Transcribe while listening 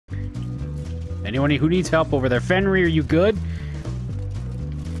Anyone who needs help over there? Fenry, are you good?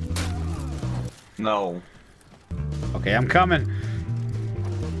 No. Okay, I'm coming.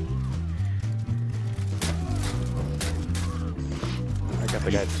 I got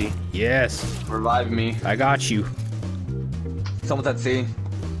the guy at C. Yes. Revive me. I got you. Someone's at C.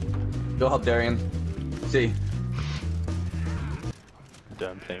 Go help Darian. C.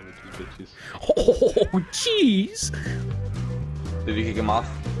 Done playing with these bitches. Oh, jeez. Did you kick him off?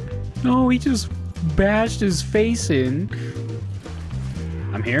 No, he just bashed his face in.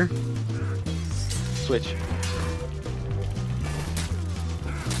 I'm here. Switch.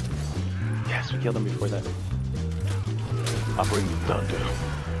 Yes, we killed him before that. Operating Thunder.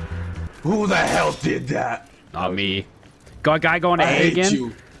 Who the hell did that? Not me. Got a guy going to I A hate again?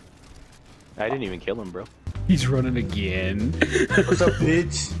 you. I didn't even kill him, bro. He's running again. What's up,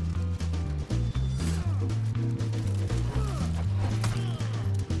 bitch?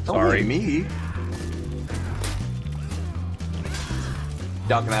 Sorry. Don't me.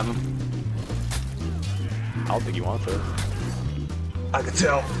 Y'all can have him. I don't think he wants it. I can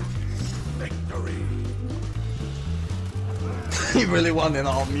tell. Victory. He really wanted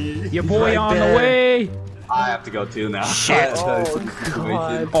on me. Your boy Right on there. the way. I have to go too now. Shit.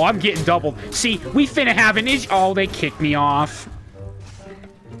 God. Oh, I'm getting doubled. See, we finna have an issue. Oh, they kicked me off.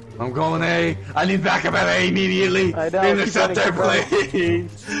 I'm going A. I need backup at A immediately. I know, Interceptor, keep running,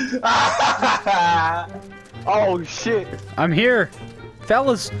 please. Oh shit! I'm here.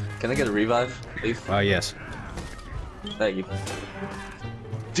 Fellas. Can I get a revive, please? Oh, yes. Thank you.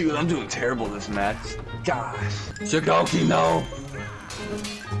 Dude, I'm doing terrible this match. Gosh. Shagoki, no.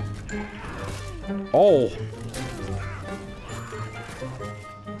 Oh.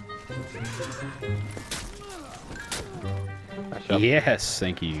 Nice job. Yes,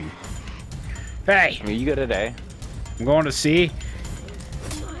 thank you. Hey, I mean, you good today? I'm going to C.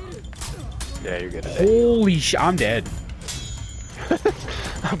 Yeah, you're good today. Holy sh! I'm dead.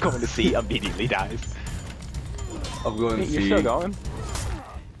 I'm going to C. Immediately dies. I'm going to You're see. still going?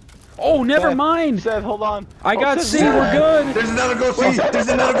 Oh, never Seth, mind. Seth, hold on. I got Seth, C. Seth. We're good. There's another go C. There's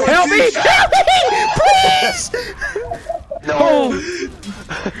another go Help C. me! Help me! Please! No!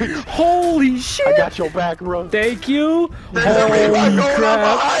 Holy shit! I got your back, bro. Thank you. There's a revive Holy going on crap!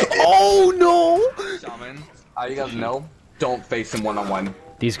 behind. Oh no! Shaman, you guys know, don't face him one-on-one.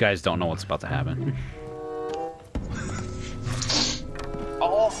 These guys don't know what's about to happen.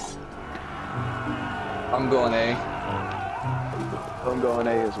 Oh. I'm going A. I'm going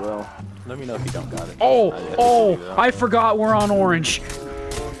A as well. Let me know if you don't got it. Oh, yeah, oh! I forgot we're on orange.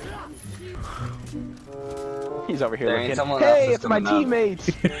 He's over here There ain't looking. someone else Hey, that's it's my coming up."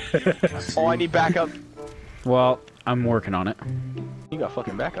 teammates! Oh, I need backup. Well, I'm working on it. You got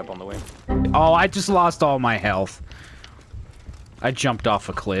fucking backup on the way. Oh, I just lost all my health. I jumped off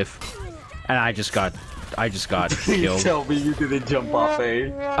a cliff, and I just got Please killed. tell me you didn't jump off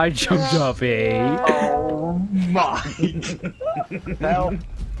A. I jumped off A. Oh my. Help!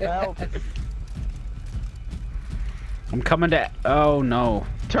 Help! I'm coming to. Oh no.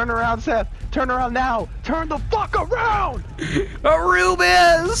 Turn around, Seth! Turn around now! Turn the fuck around!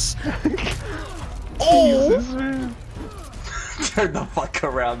 Arubis! Oh! Jesus, man. Turn the fuck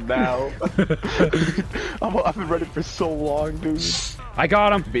around now. I've been running for so long, dude. I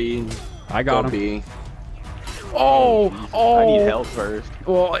got him. B. I got him. B. Oh, oh. I need help first.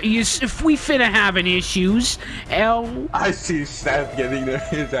 Well, if we finna having issues, L. I see Seth getting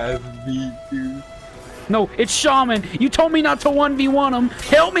his ass beat, dude. No, it's Shaman. You told me not to 1v1 him.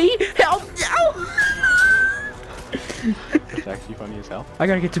 Help me! Help! No! It's actually funny as hell. I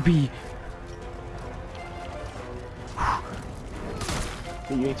gotta get to B.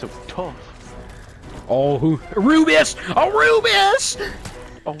 You ain't so tough. Oh, who? Arubis! Arubis!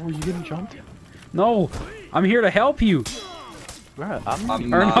 Oh, you getting jumped? No, I'm here to help you. Bruh,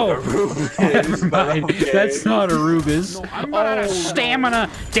 I'm Or not no. a Rubens, Never but mind. okay. That's not Arubis. No, I'm not Oh, a- stamina!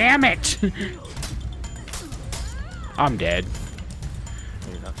 Damn it! I'm dead.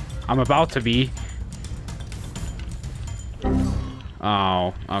 You're not. I'm about to be.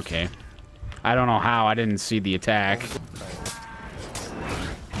 Oh, okay. I don't know how. I didn't see the attack.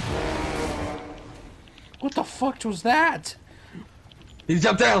 What the fuck was that? He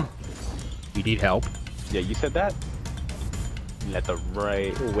jumped down. You need help? Yeah, you said that? Let the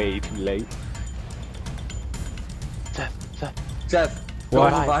right way too late. Seth. Seth, go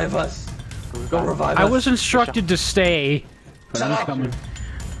What? revive us. Go revive us. I was instructed to stay. But Shut I'm up. coming.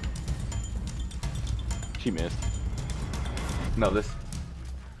 She missed. No, this.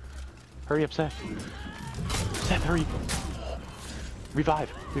 Hurry up, Seth. Seth, hurry.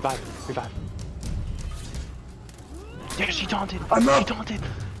 Revive. Yeah, she taunted. I'm up. She taunted.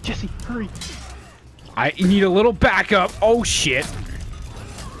 Jesse, hurry. I need a little backup. Oh shit.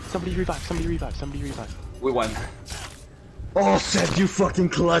 Somebody revive, somebody revive, somebody revive. We won. Oh, Seth, you fucking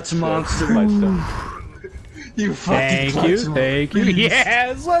clutch monster. You fucking clutch monster. Thank you.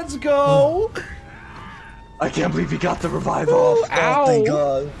 Yes, let's go. I can't believe you got the revive off. Ow. Oh, thank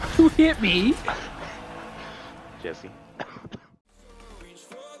God. Who hit me? Jesse.